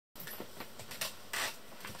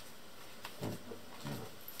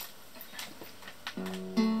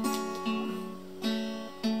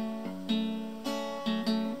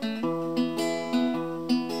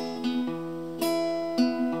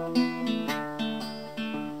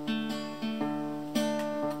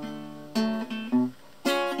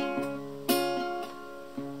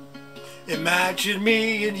Imagine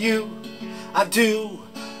me and you, I do.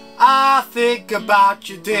 I think about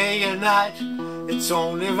you day and night. It's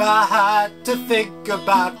only right to think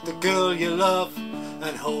about the girl you love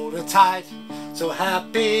and hold her tight. So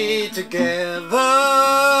happy together.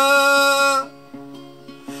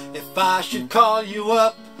 If I should call you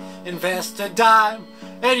up, invest a dime,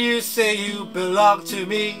 and you say you belong to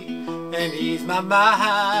me, and ease my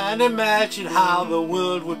mind, imagine how the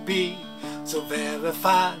world would be so very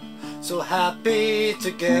fine, so happy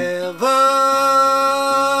together.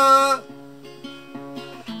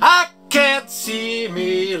 I can't see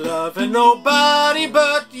me loving nobody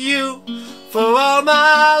but you for all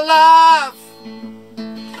my life.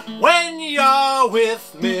 When you're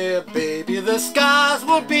with me, baby, the skies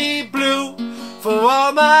will be blue for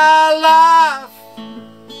all my life.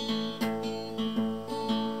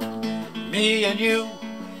 Me and you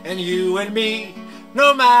and me,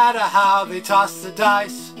 no matter how they toss the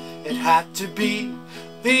dice, it had to be.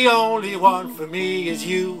 The only one for me is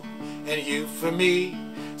you, and you for me,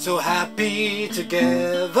 so happy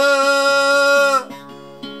together.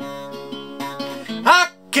 I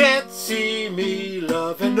can't see me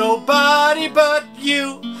loving nobody but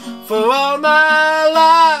you for all my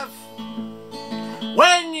life.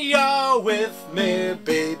 When you're with me,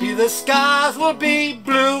 baby, the skies will be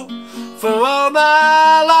blue for all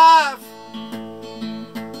my life.